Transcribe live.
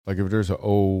Like if there's an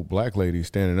old black lady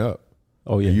standing up,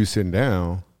 and you sitting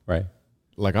down, right?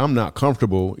 Like I'm not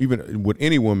comfortable even with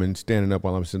any woman standing up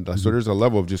while I'm sitting down. So there's a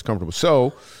level of just comfortable.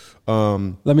 So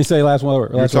let me say last one.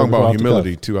 You're talking about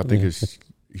humility too. I think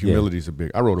humility is a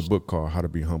big. I wrote a book called How to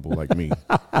Be Humble Like Me.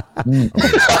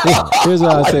 Here's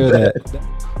what I say with that.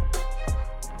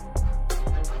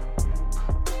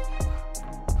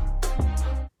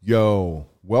 Yo,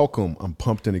 welcome. I'm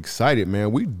pumped and excited,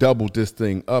 man. We doubled this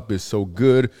thing up. It's so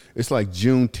good. It's like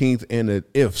Juneteenth and the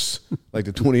ifs, like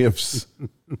the 20 ifs.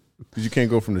 Because you can't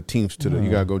go from the teenths to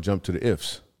you got to go jump to the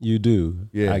ifs. You do.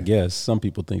 Yeah. I guess some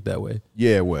people think that way.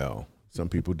 Yeah, well, some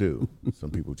people do.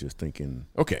 Some people just thinking,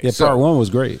 okay. Yeah, part one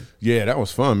was great. Yeah, that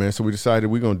was fun, man. So we decided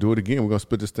we're going to do it again. We're going to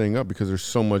split this thing up because there's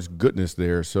so much goodness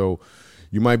there. So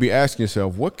you might be asking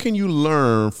yourself, what can you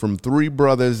learn from three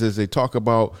brothers as they talk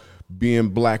about being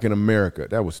black in America?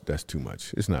 That's too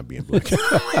much. It's not being black. It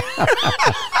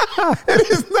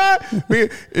is not.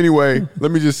 Anyway, let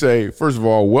me just say, first of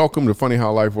all, welcome to Funny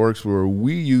How Life Works, where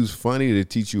we use funny to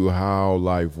teach you how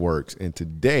life works. And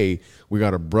today we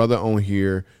got a brother on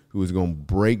here who is going to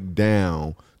break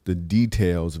down the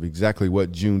details of exactly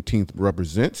what Juneteenth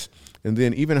represents, and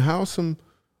then even how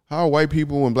white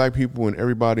people and black people and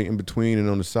everybody in between and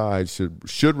on the side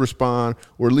should respond,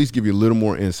 or at least give you a little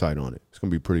more insight on it. It's going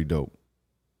to be pretty dope.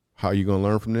 How are you going to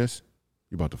learn from this?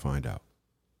 You're about to find out.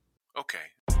 Okay.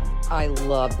 I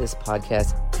love this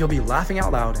podcast. You'll be laughing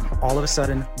out loud and all of a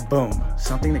sudden, boom,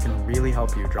 something that can really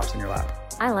help you drops in your lap.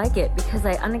 I like it because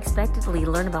I unexpectedly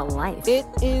learn about life. It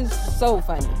is so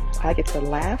funny. I get to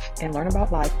laugh and learn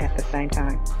about life at the same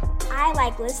time. I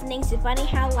like listening to Funny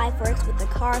How Life Works with the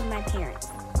car of my parents.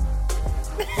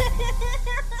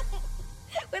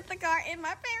 With the car in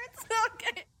my parents.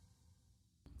 Okay.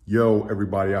 Yo,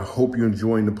 everybody, I hope you're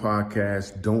enjoying the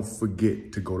podcast. Don't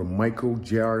forget to go to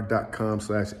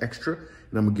michaeljr.com/extra,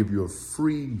 and I'm going to give you a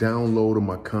free download of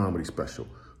my comedy special,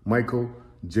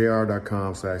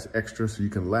 michaeljr.com/extra, so you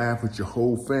can laugh with your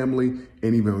whole family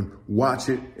and even watch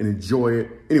it and enjoy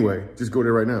it. Anyway, just go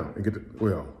there right now and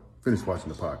finish watching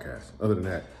the podcast. Other than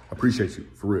that, I appreciate you.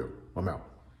 For real. I'm out.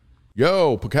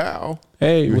 Yo, Pacal.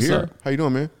 Hey, what's up? How you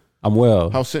doing, man? I'm well.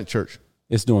 How's Sent Church?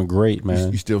 It's doing great,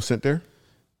 man. You still sent there?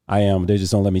 I am. They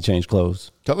just don't let me change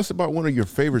clothes. Tell us about one of your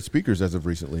favorite speakers as of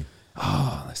recently.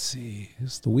 Oh, let's see.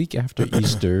 It's the week after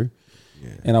Easter,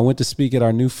 and I went to speak at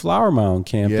our new Flower Mound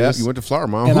campus. Yeah, you went to Flower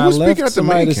Mound. And Who I was left speaking at the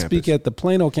somebody main to campus? speak at the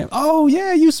Plano campus. Oh,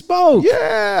 yeah, you spoke.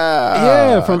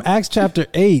 Yeah. From Acts chapter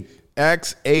 8.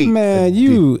 Acts 8. Man,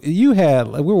 you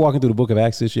had, we were walking through the book of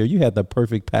Acts this year. You had the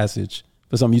perfect passage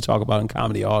for something you talk about in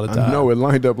comedy all the time. I know, it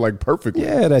lined up like perfectly.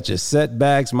 Yeah, that your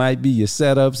setbacks might be your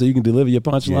setup so you can deliver your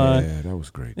punchline. Yeah, that was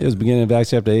great. It was beginning of Acts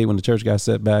chapter 8 when the church got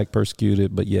set back,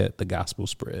 persecuted, but yet the gospel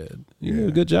spread. You did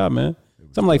a good job, man.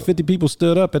 Something like 50 people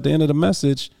stood up at the end of the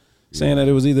message saying that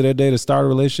it was either their day to start a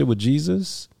relationship with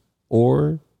Jesus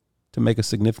or to make a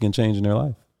significant change in their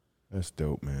life. That's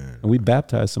dope, man. And we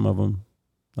baptized some of them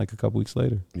like a couple weeks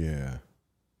later. Yeah.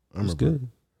 It was good.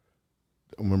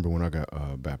 I remember when I got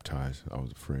baptized, I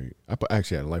was afraid. I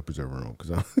actually had a life preserver on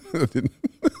because I didn't.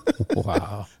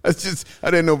 Wow. I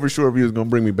didn't know for sure if he was going to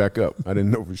bring me back up. I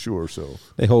didn't know for sure. So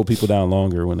they hold people down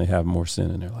longer when they have more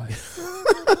sin in their life.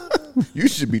 You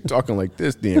should be talking like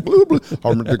this, then. Watch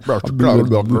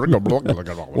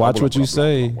what you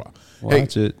say.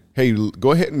 Watch it. Hey,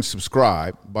 go ahead and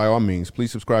subscribe. By all means,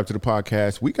 please subscribe to the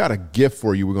podcast. We got a gift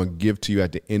for you. We're going to give to you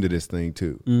at the end of this thing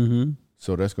too. Mm-hmm.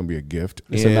 So that's going to be a gift.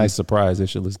 It's a nice surprise. They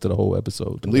should listen to the whole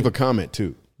episode. Leave a comment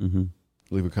too. Mm-hmm.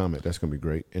 Leave a comment. That's going to be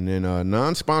great. And then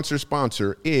non-sponsor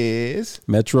sponsor is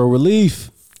Metro Relief.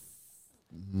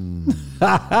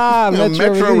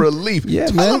 Metro Relief. Yeah,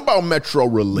 Tell them about Metro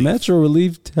Relief. Metro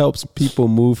Relief helps people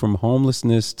move from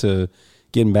homelessness to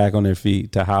getting back on their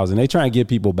feet to housing. They try and get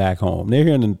people back home. They're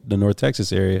here in the North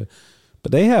Texas area,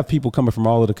 but they have people coming from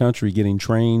all over the country getting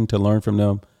trained to learn from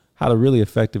them how to really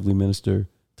effectively minister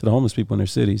to the homeless people in their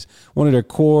cities. One of their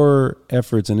core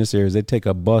efforts in this area is they take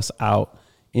a bus out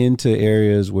into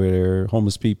areas where there are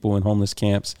homeless people and homeless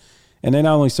camps. And they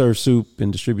not only serve soup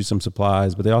and distribute some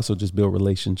supplies, but they also just build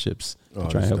relationships to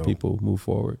try and help people move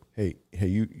forward. Hey,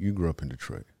 you grew up in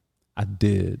Detroit. I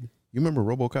did. You remember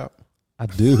RoboCop? I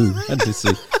do. I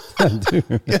do.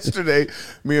 Yesterday,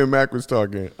 me and Mac was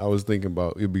talking. I was thinking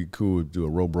about it'd be cool to do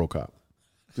a RoboCop.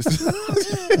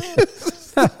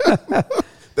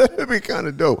 That'd be kind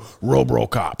of dope.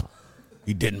 RoboCop.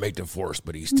 He didn't make the force,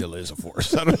 but he still is a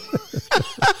force.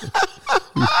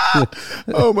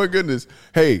 Oh my goodness.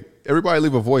 Hey, everybody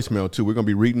leave a voicemail too. We're going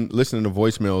to be listening to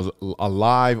voicemails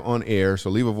live on air. So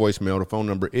leave a voicemail. The phone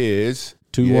number is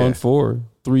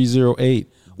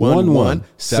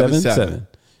 214-308-1177.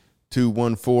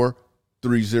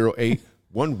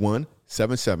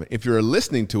 214-308-1177. If you're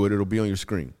listening to it, it'll be on your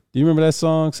screen. Do you remember that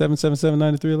song,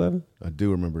 777-9311? I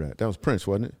do remember that. That was Prince,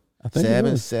 wasn't it? I think it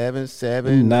was.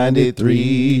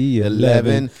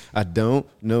 777-9311. I don't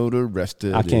know the rest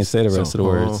of it. I can't say the rest of the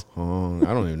words.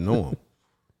 I don't even know them.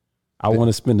 I want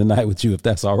to spend the night with you if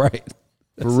that's all right.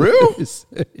 For real?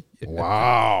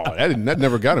 Wow. That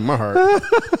never got in my heart.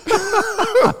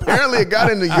 Apparently it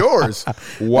got into yours.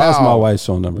 Wow. That's my wife's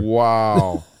phone number.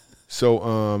 Wow.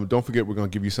 So don't forget, we're going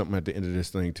to give you something at the end of this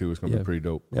thing, too. It's going to be pretty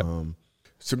dope. Yep.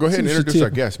 So go ahead and introduce our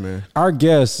guest, man. Our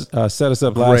guest set us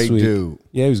up last week. Dude.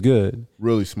 Yeah, he was good.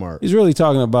 Really smart. He's really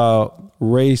talking about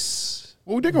race.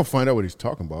 Well, they're going to find out what he's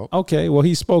talking about. Okay, well,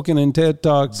 he's spoken in TED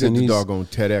Talks. Did and the he's doggone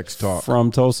TEDx talk. from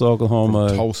Tulsa, Oklahoma.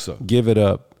 From Tulsa. Give it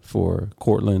up for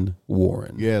Cortland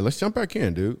Warren. Yeah, let's jump back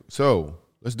in, dude. So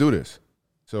let's do this.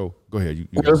 So go ahead. You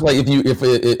well, it's like if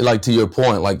it, like to your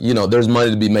point, like, you know, there's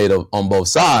money to be made on both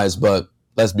sides, but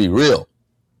let's be real.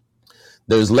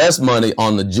 There's less money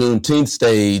on the Juneteenth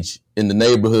stage in the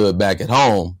neighborhood back at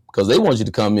home because they want you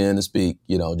to come in and speak,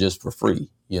 you know, just for free,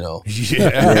 you know.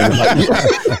 Yeah.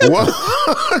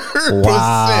 100%.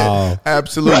 Wow.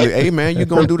 Absolutely. Right. Hey, man, you're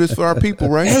going to do this for our people,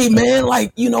 right? Hey, man,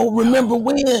 like, you know, remember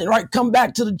when, right? Come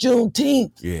back to the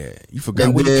Juneteenth. Yeah. You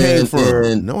forgot where you came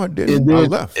from. No, I didn't. I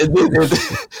left.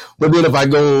 But then if I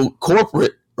go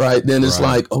corporate, right, then it's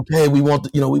like, okay, we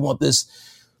want this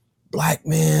black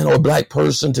man or black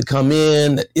person to come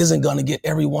in that isn't going to get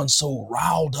everyone so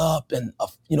riled up and,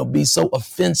 you know, be so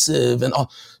offensive. And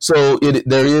so it's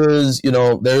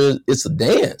a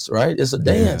dance, right? It's a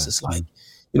dance. Yeah. It's like,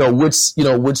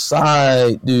 which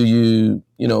side do you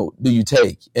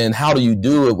take, and how do you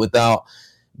do it without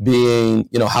being,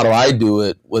 how do I do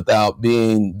it without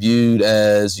being viewed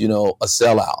as, a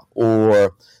sellout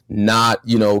or not,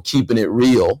 keeping it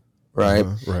real. Right.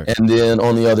 Right. And then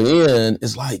on the other end,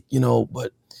 it's like,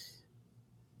 but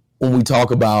when we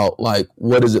talk about like,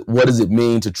 what does it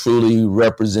mean to truly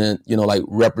represent,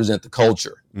 represent the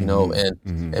culture,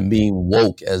 and being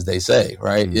woke, as they say,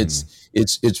 right?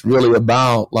 It's really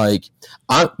about like,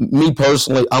 me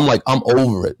personally, I'm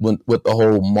over it with the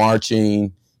whole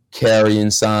marching,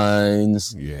 carrying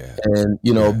signs, and,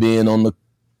 being on the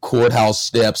courthouse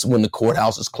steps when the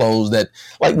courthouse is closed, that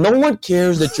like no one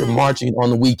cares that you're marching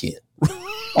on the weekend.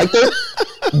 Like they're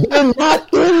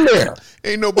not in there.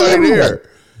 Ain't nobody there.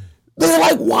 They're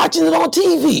like watching it on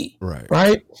TV.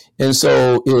 Right. And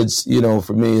so it's,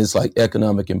 for me, it's like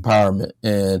economic empowerment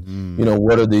and,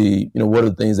 what are the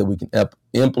things that we can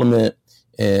implement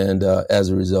and as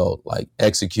a result, like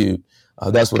execute.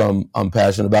 That's what I'm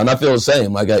passionate about. And I feel the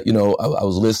same. Like, I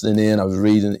was listening in, I was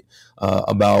reading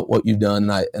about what you've done.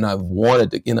 And I've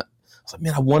wanted to, I was like,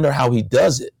 man, I wonder how he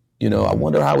does it. I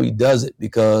wonder how he does it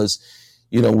because,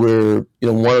 we're,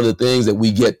 one of the things that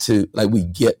we get to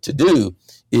do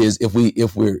is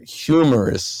if we're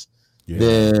humorous,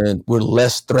 then we're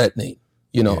less threatening.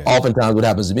 Oftentimes what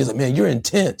happens to me is like, man, you're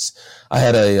intense. I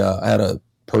had a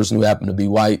person who happened to be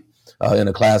white in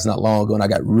a class not long ago, and I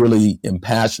got really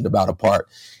impassioned about a part.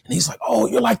 And he's like, oh,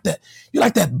 you're like that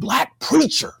black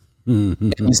preacher.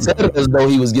 And he said it as though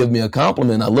he was giving me a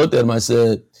compliment. I looked at him, I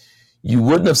said, you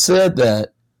wouldn't have said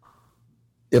that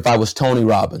if I was Tony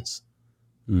Robbins.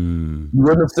 You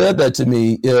wouldn't have said that to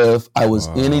me if I was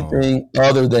anything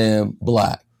other than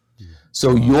black.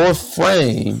 So your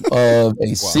frame of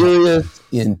a serious,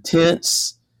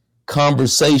 intense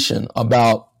conversation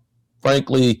about,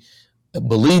 frankly,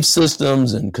 belief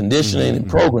systems and conditioning and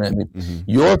programming,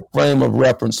 your frame of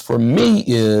reference for me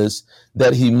is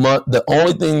that the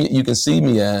only thing you can see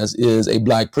me as is a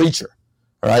black preacher.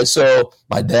 All right. So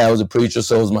my dad was a preacher.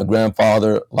 So was my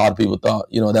grandfather. A lot of people thought,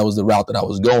 that was the route that I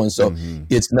was going. So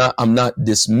I'm not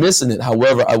dismissing it.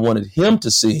 However, I wanted him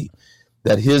to see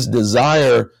that his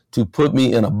desire to put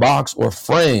me in a box or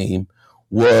frame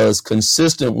was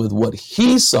consistent with what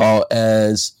he saw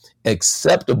as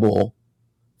acceptable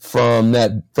from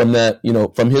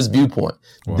his viewpoint.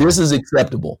 Wow. This is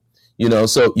acceptable,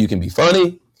 so you can be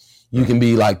funny, you can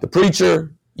be like the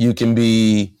preacher, you can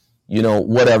be,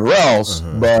 whatever else,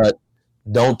 but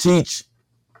don't teach,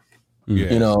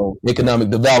 economic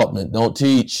development. Don't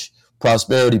teach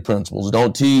prosperity principles.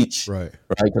 Don't teach, right?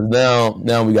 Because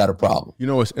now we got a problem.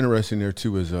 What's interesting there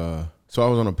too is, so I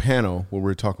was on a panel where we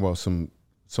were talking about some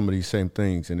of these same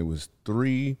things, and it was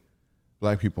 3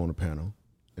 black people on the panel,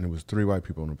 and it was 3 white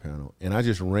people on the panel, and I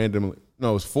just randomly, it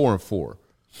was 4 and 4,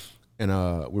 and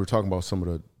we were talking about some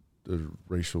of the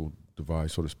racial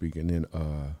divide, so to speak, and then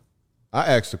I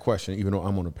asked the question, even though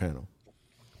I'm on the panel,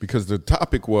 because the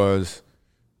topic was,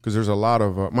 because there's a lot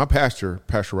of, my pastor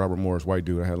Robert Morris, white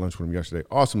dude, I had lunch with him yesterday,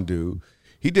 awesome dude.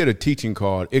 He did a teaching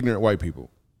called Ignorant White People.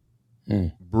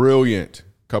 Brilliant.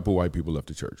 Couple white people left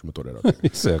the church. I'm gonna throw that out there.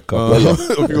 He said a couple.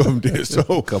 A few of them did. So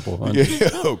a couple hundred.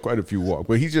 Yeah, quite a few walk.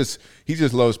 But he just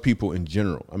loves people in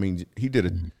general. I mean, he did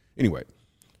it anyway.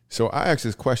 So I asked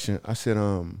this question. I said,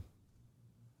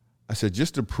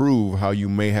 just to prove how you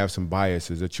may have some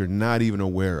biases that you're not even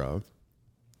aware of.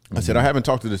 I said, I haven't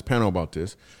talked to this panel about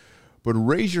this, but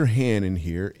raise your hand in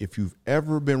here if you've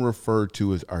ever been referred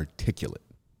to as articulate.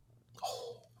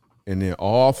 And then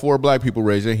all 4 black people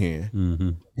raise their hand.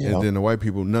 And then the white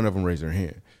people, none of them raise their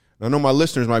hand. Now, I know my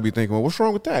listeners might be thinking, well, what's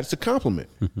wrong with that? It's a compliment.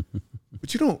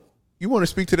 But you want to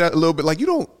speak to that a little bit. Like, you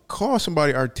don't call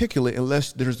somebody articulate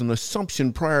unless there's an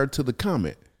assumption prior to the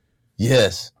comment.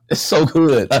 Yes. It's so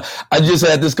good. I just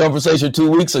had this conversation 2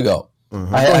 weeks ago.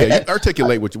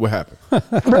 Articulate what happened.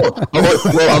 Well,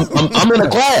 I'm in a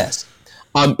class.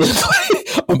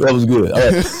 That was good. All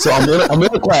right. So I'm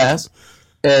in a class.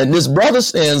 And this brother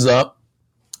stands up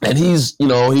and he's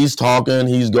talking,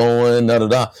 he's going,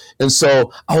 And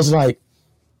so I was like,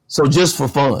 so just for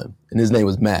fun. And his name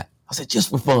was Matt. I said,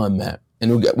 just for fun, Matt.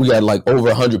 And we got like over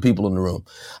 100 people in the room.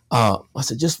 I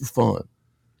said, just for fun.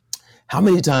 How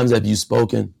many times have you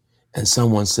spoken and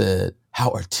someone said how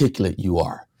articulate you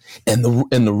are? And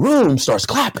the room starts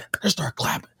clapping. They start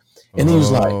clapping. And he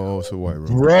was like, oh, it's a white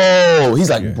room. Bro. He's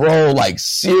like, bro, like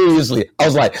seriously. I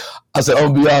said,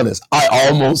 I'll be honest. I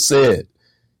almost said,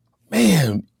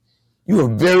 man, you are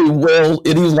very well.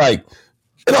 And he was like,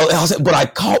 I said, but I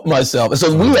caught myself. And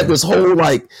so we had this whole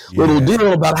little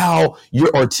deal about how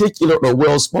you're articulate or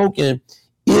well-spoken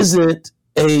isn't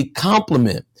a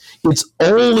compliment. It's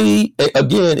only,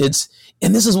 again,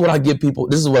 and this is what I give people,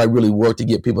 this is what I really work to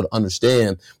get people to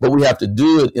understand, but we have to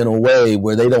do it in a way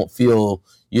where they don't feel,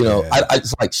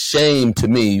 it's like shame to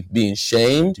me, being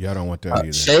shamed. Yeah, I don't want that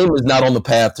either. Shame is not on the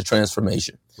path to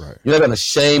transformation. Right. You're not going to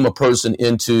shame a person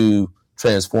into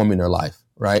transforming their life,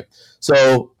 right?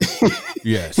 So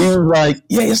yes. He was like,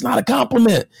 yeah, it's not a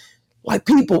compliment. Like,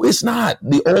 people, it's not.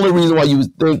 The only reason why you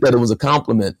would think that it was a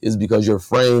compliment is because your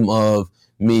frame of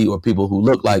me or people who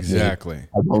look like me, I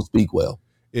don't speak well.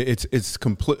 It's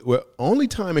complete. Well, only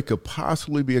time it could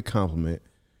possibly be a compliment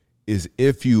is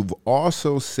if you've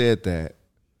also said that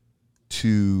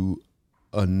to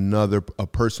a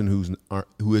person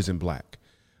who isn't black.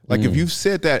 Like if you've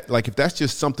said that, like if that's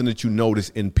just something that you notice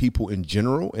in people in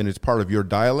general and it's part of your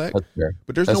dialect,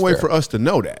 but there's no way for us to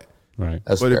know that. Right.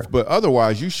 But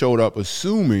otherwise you showed up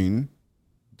assuming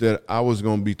that I was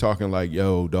going to be talking like,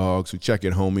 yo, dog, so check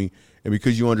it, homie. And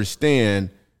because you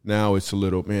understand now it's a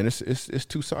little, man, it's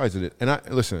two sides of it. And I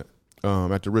listen,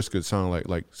 at the risk of sounding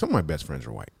like some of my best friends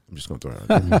are white. I'm just going to throw it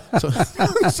out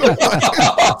there.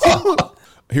 So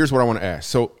here's what I want to ask.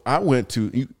 So I went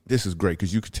to, this is great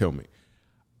because you could tell me.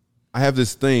 I have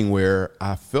this thing where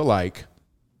I feel like,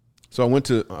 so I went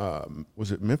to,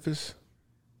 was it Memphis?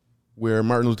 Where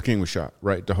Martin Luther King was shot,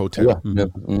 right? The hotel. Yeah.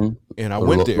 Mm-hmm. And I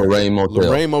went there.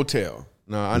 Lorraine Motel.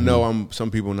 Now, I know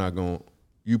some people not going,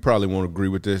 you probably won't agree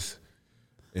with this.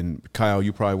 And Kyle,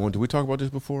 you probably won't. Did we talk about this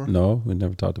before? No, we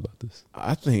never talked about this.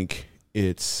 I think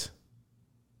it's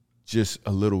just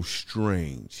a little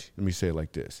strange. Let me say it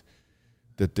like this.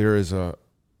 That there is a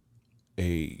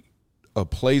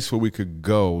place where we could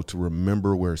go to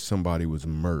remember where somebody was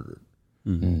murdered.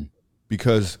 Mm-hmm.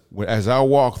 Because as I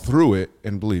walk through it,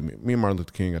 and believe me, me and Martin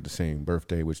Luther King got the same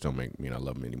birthday, which don't make me I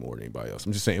love him any more than anybody else.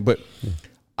 I'm just saying. But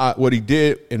what he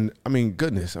did, and I mean,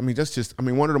 goodness, I mean, that's just, I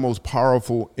mean, one of the most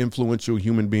powerful, influential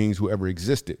human beings who ever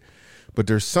existed. But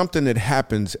there's something that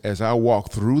happens as I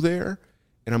walk through there,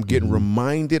 and I'm getting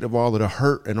reminded of all of the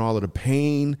hurt and all of the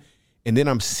pain. And then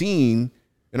I'm seeing,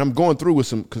 and I'm going through with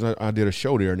some, because I did a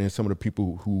show there, and then some of the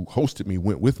people who hosted me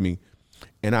went with me,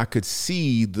 and I could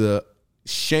see the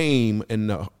shame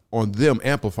and on them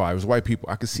amplify. It was white people.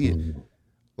 I could see it.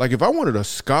 Like if I wanted a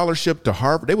scholarship to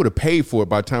Harvard, they would have paid for it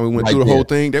by the time we went through the whole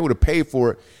thing. They would have paid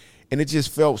for it. And it just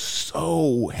felt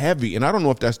so heavy. And I don't know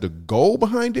if that's the goal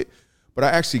behind it, but I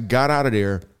actually got out of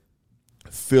there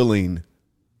feeling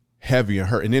heavy and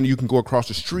hurt. And then you can go across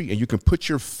the street and you can put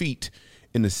your feet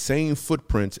in the same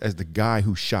footprints as the guy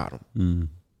who shot him.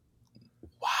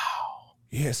 Wow.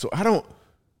 Yeah, so I don't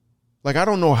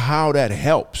know how that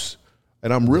helps.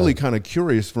 And I'm really kind of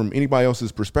curious from anybody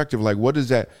else's perspective, like what is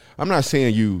that? I'm not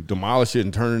saying you demolish it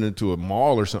and turn it into a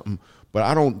mall or something, but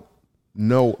I don't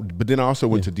know. But then I also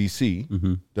went to D.C.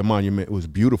 The monument was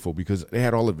beautiful because they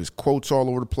had all of his quotes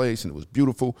all over the place and it was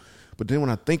beautiful. But then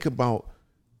when I think about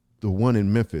the one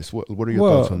in Memphis, what are your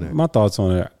thoughts on that? My thoughts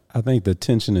on it, I think the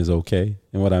tension is okay.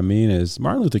 And what I mean is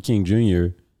Martin Luther King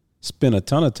Jr. spent a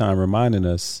ton of time reminding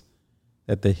us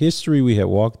that the history we had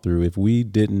walked through, if we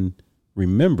didn't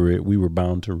remember it, we were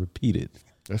bound to repeat it.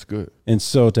 That's good. And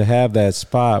so to have that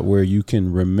spot where you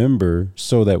can remember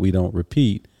so that we don't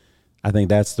repeat, I think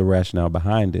that's the rationale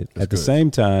behind it. At the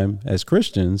same time, as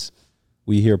Christians,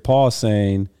 we hear Paul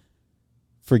saying,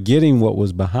 forgetting what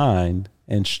was behind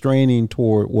and straining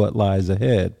toward what lies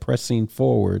ahead, pressing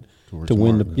forward to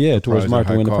win towards mark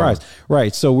to win the prize.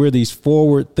 Right. So we're these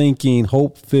forward thinking,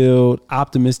 hope filled,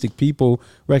 optimistic people,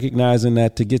 recognizing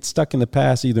that to get stuck in the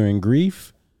past, either in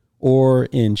grief or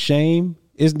in shame,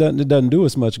 it doesn't do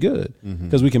us much good,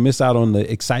 because we can miss out on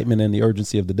the excitement and the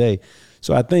urgency of the day.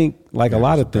 So I think, like a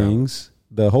lot of things,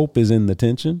 the hope is in the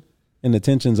tension, and the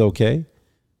tension's okay.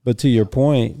 But to your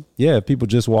point, if people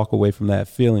just walk away from that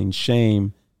feeling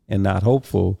shame and not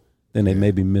hopeful, then they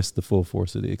maybe miss the full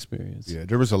force of the experience. Yeah,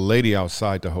 there was a lady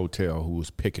outside the hotel who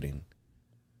was picketing.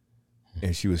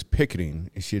 And she was picketing,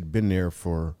 and she had been there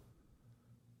for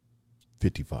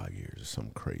 55 years or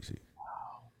something crazy.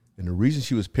 And the reason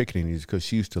she was picketing is because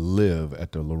she used to live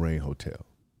at the Lorraine Hotel.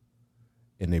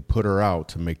 And they put her out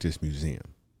to make this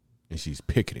museum. And she's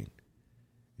picketing.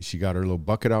 And she got her little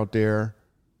bucket out there,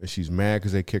 and she's mad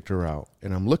because they kicked her out.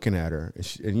 And I'm looking at her,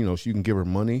 and you can give her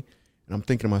money. And I'm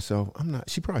thinking to myself,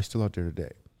 she's probably still out there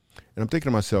today. And I'm thinking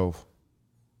to myself,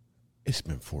 it's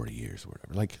been 40 years or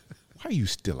whatever. Like, why are you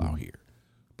still out here?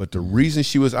 But the reason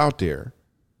she was out there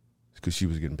is because she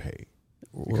was getting paid.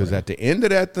 Because at the end of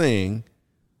that thing,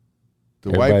 the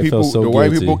white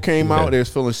people came out. They was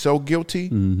feeling so guilty.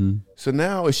 So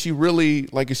now, is she really,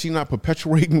 is she not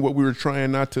perpetuating what we were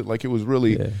trying not to? Like, it was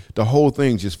really, the whole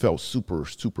thing just felt super,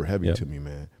 super heavy to me,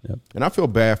 man. And I feel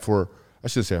bad I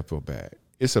should say I feel bad.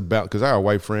 It's about, because I got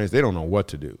white friends, they don't know what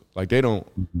to do. Like, they don't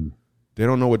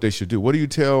know what they should do. What do you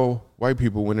tell white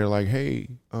people when they're like, hey,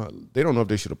 they don't know if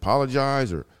they should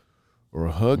apologize or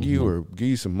hug you or give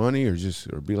you some money or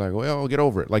be like, well, get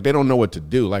over it. Like, they don't know what to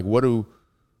do. Like,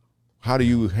 how do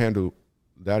you handle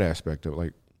that aspect of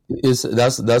it?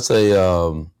 That's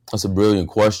a brilliant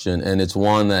question, and it's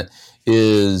one that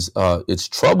is it's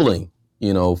troubling,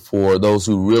 for those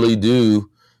who really do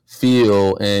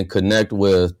feel and connect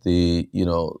with the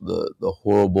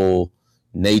horrible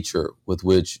nature with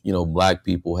which Black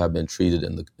people have been treated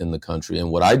in the country.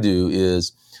 And what I do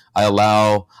is I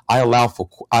allow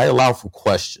for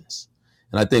questions,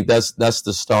 and I think that's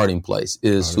the starting place,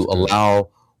 is to allow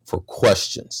for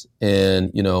questions.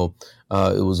 And it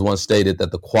was once stated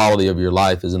that the quality of your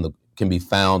life can be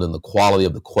found in the quality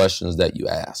of the questions that you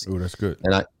ask. Oh, that's good.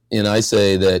 And I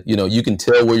say that you can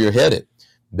tell where you're headed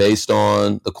based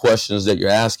on the questions that you're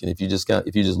asking. If you just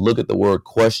look at the word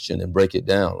question and break it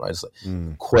down, right? It's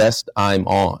like quest I'm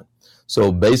on.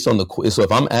 So based on so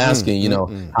if I'm asking,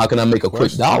 how can I make a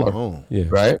quick dollar?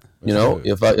 Right?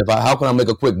 How can I make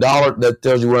a quick dollar? That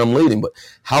tells you where I'm leading. But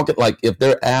how can, if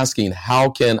they're asking, how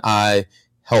can I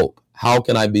help? How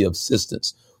can I be of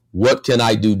assistance? What can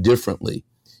I do differently?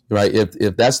 Right?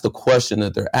 If that's the question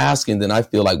that they're asking, then I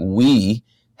feel like we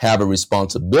have a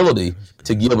responsibility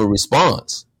to give a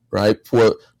response, right?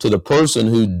 To the person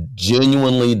who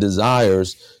genuinely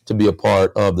desires to be a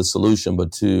part of the solution,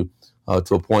 but to a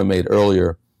point made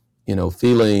earlier,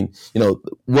 feeling,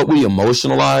 what we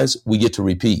emotionalize, we get to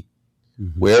repeat.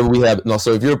 Wherever we have,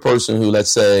 so if you're a person who, let's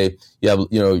say, you have,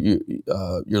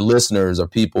 your listeners are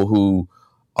people who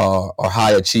are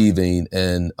high achieving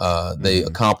and they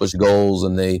accomplish goals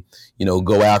and they,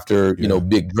 go after,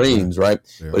 big dreams, right?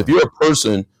 Yeah. But if you're a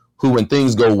person who, when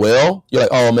things go well, you're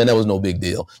like, oh man, that was no big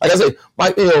deal. Like I say,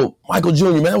 Michael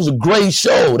Jr., man, that was a great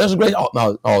show. That was a great. Oh,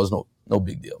 no, it was no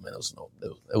big deal, man. It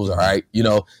was all right.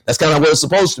 That's kind of what it's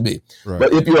supposed to be. Right.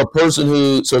 But if you're a person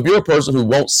who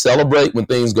won't celebrate when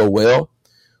things go well,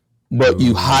 but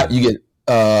you highly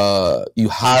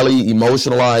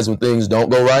emotionalize when things don't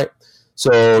go right.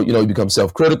 So, you become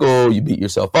self-critical, you beat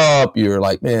yourself up, you're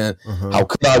like, man, how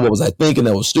could I, what was I thinking?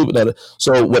 That was stupid.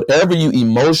 So whatever you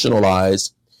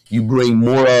emotionalize, you bring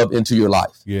more of into your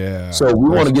life. Yeah. So we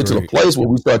want to get to the place where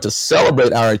we start to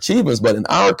celebrate our achievements. But in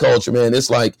our culture, man, it's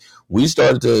like we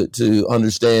started to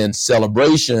understand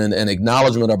celebration and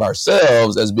acknowledgement of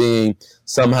ourselves as being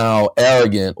somehow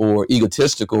arrogant or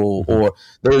egotistical, or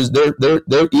there is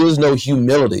no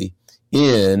humility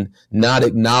in not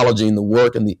acknowledging the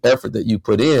work and the effort that you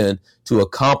put in to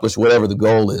accomplish whatever the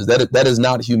goal is. That is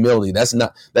not humility.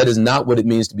 That is not what it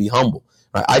means to be humble.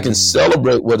 Right? I can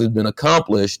celebrate what has been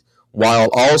accomplished while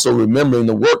also remembering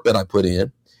the work that I put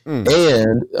in.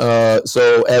 And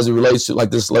so as it relates to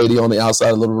like this lady on the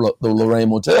outside of the Lorraine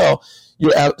Motel,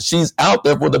 she's out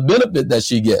there for the benefit that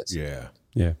she gets. Yeah.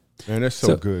 Yeah. Man, that's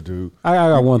so good, dude. I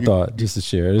got one thought just to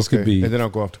share. This could be, and then I'll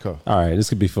go off the cuff. All right. This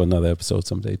could be for another episode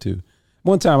someday too.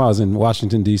 One time I was in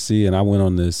Washington, D.C., and I went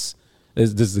on this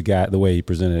This is the guy, the way he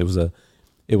presented it.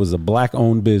 It was a black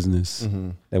owned business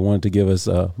that wanted to give us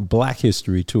a Black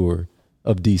history tour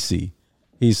of DC.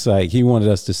 He's like, he wanted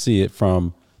us to see it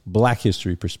from Black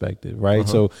history perspective, right?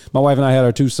 So my wife and I had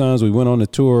our 2 sons. We went on the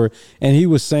tour, and he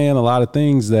was saying a lot of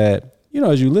things that,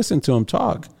 as you listen to him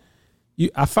talk,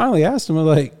 I finally asked him,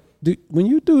 like, when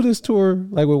you do this tour,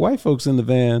 like with white folks in the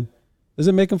van, does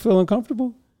it make him feel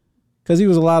uncomfortable? Because he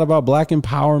was a lot about Black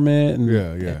empowerment.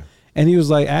 And, and he was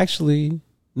like, actually,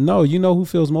 no, you know who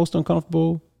feels most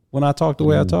uncomfortable when I talk the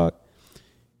way I talk?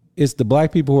 It's the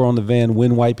Black people who are on the van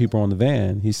when white people are on the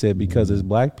van. He said, because as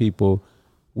Black people,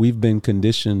 we've been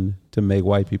conditioned to make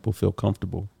white people feel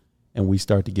comfortable, and we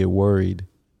start to get worried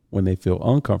when they feel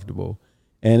uncomfortable.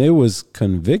 And it was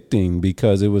convicting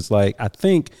because it was like, I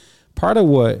think part of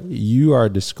what you are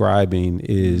describing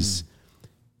is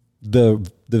the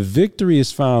victory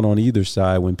is found on either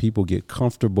side when people get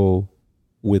comfortable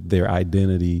with their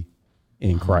identity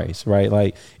in Christ, right?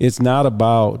 Like, it's not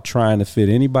about trying to fit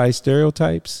anybody's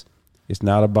stereotypes. It's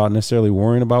not about necessarily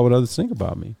worrying about what others think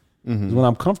about me. When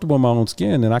I'm comfortable in my own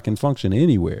skin, then I can function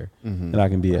anywhere and I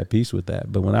can be at peace with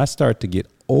that. But when I start to get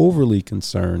overly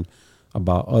concerned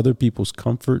about other people's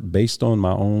comfort based on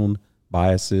my own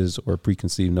biases or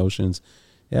preconceived notions,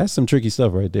 that's some tricky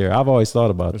stuff right there. I've always thought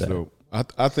about that. So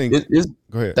I think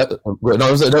go ahead.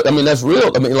 That's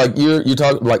real. I mean, like you're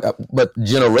talking like, but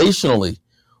generationally,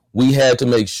 we had to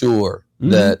make sure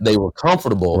that they were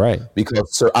comfortable, right?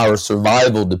 Because our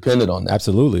survival depended on that.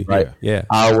 Absolutely, right? Yeah.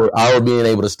 Our being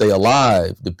able to stay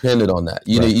alive depended on that.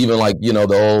 You know, even like the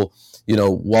whole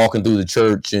walking through the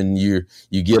church and you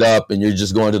get up and you're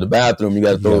just going to the bathroom. You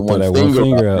got to throw one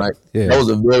finger up, right? Yeah. That was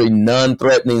a very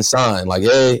non-threatening sign. Like,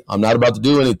 hey, I'm not about to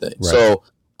do anything. Right.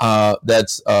 So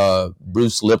that's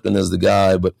Bruce Lipton is the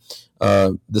guy, but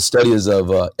the studies of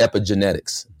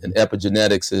epigenetics, and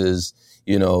epigenetics is,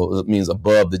 it means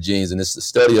above the genes. And it's the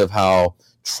study of how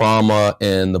trauma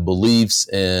and the beliefs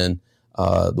and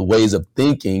the ways of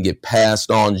thinking get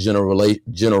passed on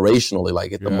generationally,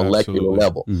 like at the molecular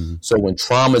level. So when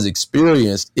trauma is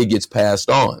experienced, it gets passed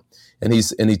on. And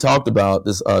he talked about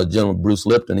this gentleman, Bruce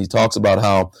Lipton. He talks about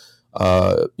how,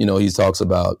 he talks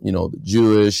about, the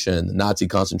Jewish and the Nazi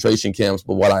concentration camps.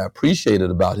 But what I appreciated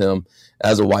about him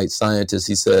as a white scientist,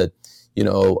 he said,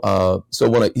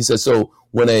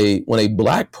 when a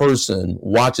Black person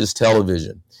watches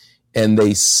television and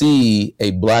they see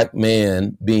a Black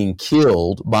man being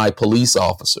killed by police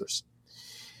officers,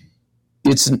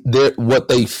 it's what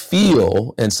they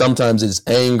feel, and sometimes it's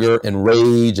anger and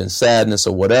rage and sadness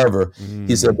or whatever.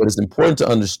 He said, but it's important to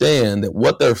understand that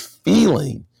what they're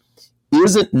feeling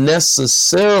isn't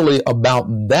necessarily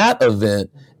about that event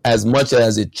as much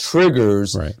as it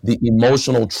triggers the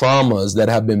emotional traumas that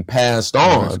have been passed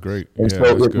on. That's great. And so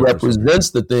it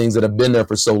represents the things that have been there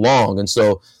for so long. And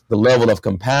so the level of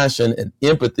compassion and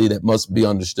empathy that must be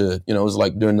understood, it was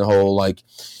like during the whole,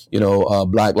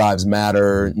 Black Lives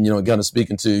Matter, kind of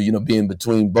speaking to, being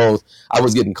between both, I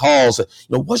was getting calls,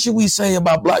 what should we say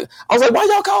about Black? I was like, why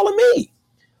y'all calling me?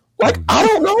 Like, I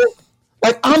don't know.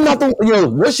 Like, I'm not the,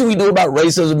 what should we do about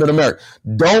racism in America?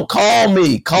 Don't call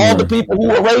me. Call the people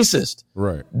who are racist.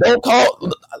 Right. Don't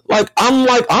call,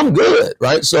 I'm good.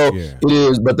 Right. So it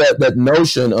is, but that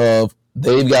notion of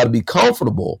they've got to be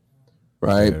comfortable,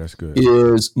 right? Yeah, that's good.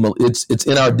 It's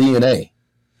in our DNA,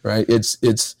 right? It's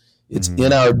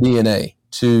in our DNA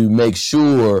to make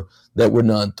sure that we're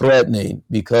non-threatening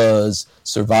because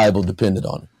survival depended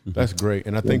on it. That's great.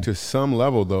 And I think to some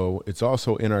level, though, it's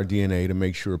also in our DNA to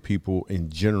make sure people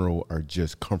in general are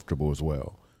just comfortable as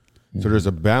well. So there's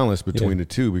a balance between the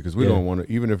two, because we don't want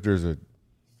to, even if there's an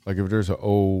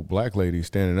old Black lady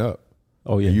standing up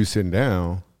and you sitting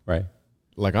down, right?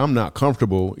 Like, I'm not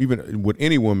comfortable even with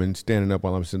any woman standing up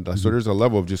while I'm sitting down. So there's a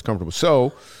level of just comfortable.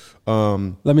 So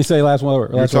let me say last one.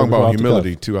 You're talking about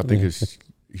humility too. I think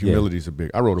humility is a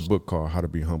big. I wrote a book called How to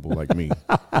Be Humble Like Me.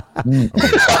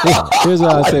 Here's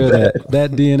what I say with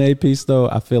that DNA piece, though.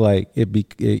 I feel like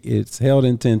it's held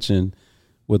in tension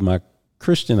with my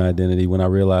Christian identity when I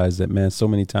realized that, man, so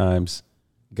many times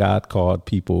God called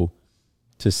people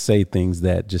to say things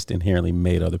that just inherently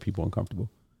made other people uncomfortable.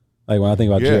 Like when I think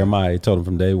about Jeremiah, he told him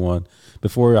from day one,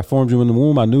 before I formed you in the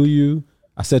womb, I knew you.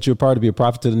 I set you apart to be a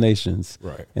prophet to the nations.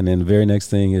 Right. And then the very next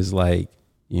thing is like,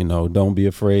 don't be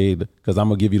afraid, because I'm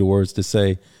going to give you the words to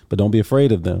say, but don't be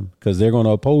afraid of them, because they're going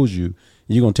to oppose you.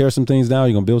 You're going to tear some things down.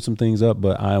 You're going to build some things up,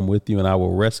 but I am with you and I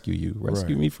will rescue you.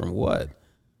 Rescue me from what?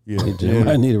 Yeah.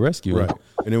 I need a rescue. Right.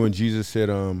 And then when Jesus said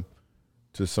to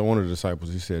one of the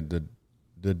disciples, he said,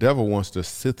 the devil wants to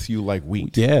sift you like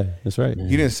wheat. Yeah, that's right.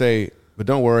 He didn't say, but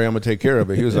don't worry, I'm gonna take care of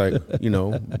it. He was like,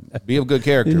 be a good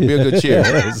character, be a good cheer.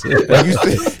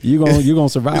 Like you gonna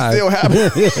survive. It's still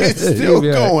happening. It's still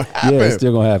gonna happen. Yeah, it's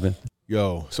still gonna happen.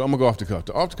 Yo, so I'm gonna go off the cuff.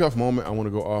 The off the cuff moment I want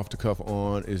to go off the cuff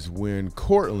on is when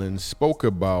Cortland spoke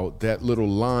about that little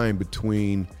line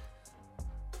between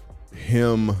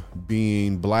him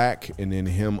being black and then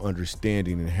him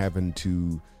understanding and having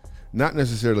to not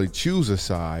necessarily choose a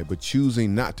side, but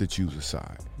choosing not to choose a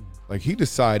side. Like he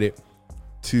decided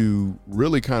to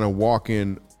really kind of walk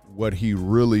in what he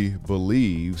really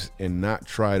believes and not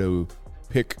try to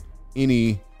pick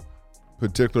any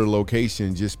particular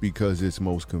location just because it's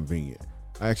most convenient.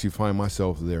 I actually find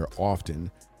myself there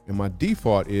often, and my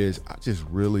default is I just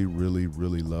really, really,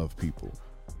 really love people.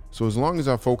 So as long as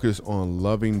I focus on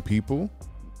loving people,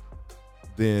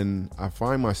 then I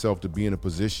find myself to be in a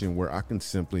position where I can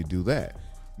simply do that.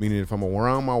 Meaning if I'm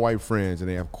around my white friends and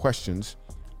they have questions,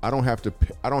 I don't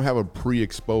have a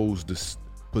pre-exposed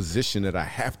position that I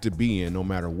have to be in no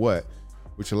matter what,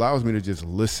 which allows me to just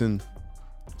listen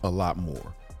a lot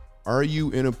more. Are you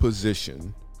in a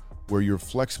position where you're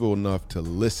flexible enough to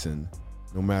listen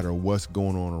no matter what's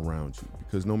going on around you?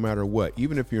 Because no matter what,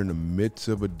 even if you're in the midst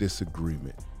of a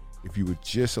disagreement, if you would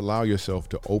just allow yourself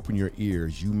to open your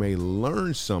ears, you may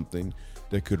learn something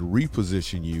that could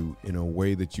reposition you in a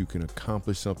way that you can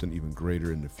accomplish something even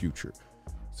greater in the future.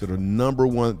 So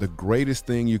the greatest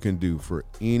thing you can do for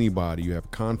anybody you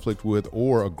have conflict with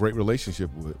or a great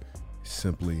relationship with is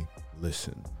simply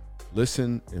listen.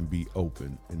 Listen and be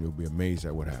open, and you'll be amazed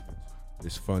at what happens.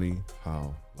 It's funny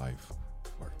how life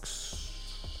works.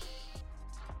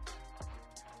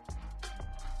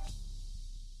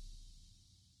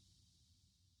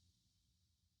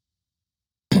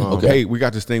 Okay. Hey, we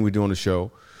got this thing we do on the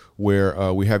show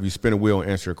where we have you spin a wheel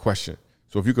and answer a question.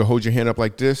 So if you could hold your hand up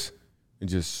like this and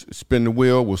just spin the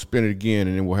wheel, we'll spin it again,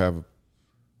 and then we'll have.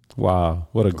 Wow,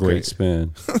 what a great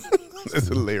spin! That's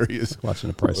hilarious. Watching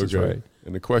The Price is Right.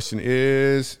 And the question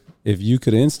is, if you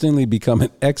could instantly become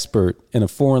an expert in a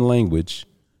foreign language,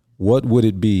 what would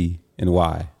it be and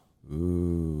why?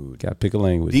 Ooh, gotta pick a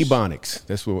language. Debonics.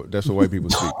 That's what white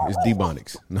people speak. It's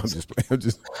Debonics. No, I'm just playing.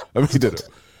 I made that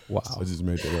up. Wow. I just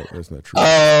made that up. That's not true.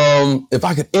 If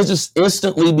I could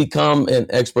instantly become an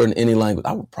expert in any language,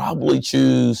 I would probably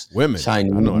choose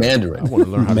Chinese Mandarin. I want to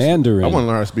learn Mandarin. I want to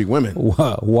learn how to speak women.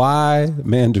 Why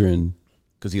Mandarin?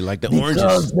 Because he liked the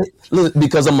oranges.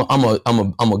 Because I'm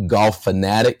a golf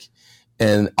fanatic,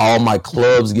 and all my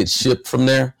clubs get shipped from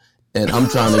there, and I'm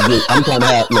trying to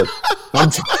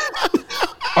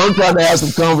have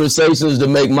some conversations to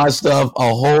make my stuff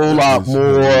a whole lot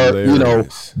more,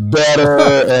 better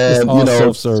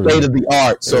and state of the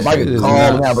art. So if I could call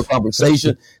and have a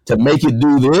conversation to make it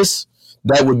do this,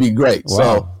 that would be great. Wow.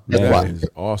 So that is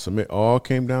awesome. It all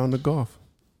came down to golf.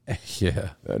 Yeah,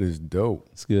 that is dope.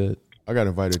 It's good. I got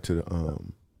invited to the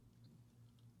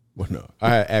I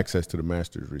had access to the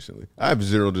Masters recently. I have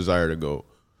zero desire to go.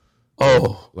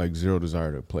 Zero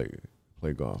desire to play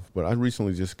golf. But I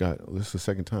recently this is the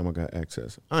second time I got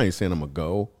access. I ain't saying I'm going to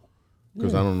go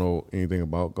because I don't know anything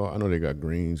about golf. I know they got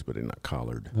greens, but they're not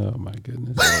collared. Oh, my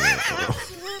goodness.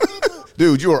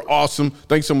 Dude, you are awesome.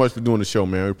 Thanks so much for doing the show,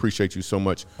 man. We appreciate you so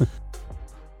much.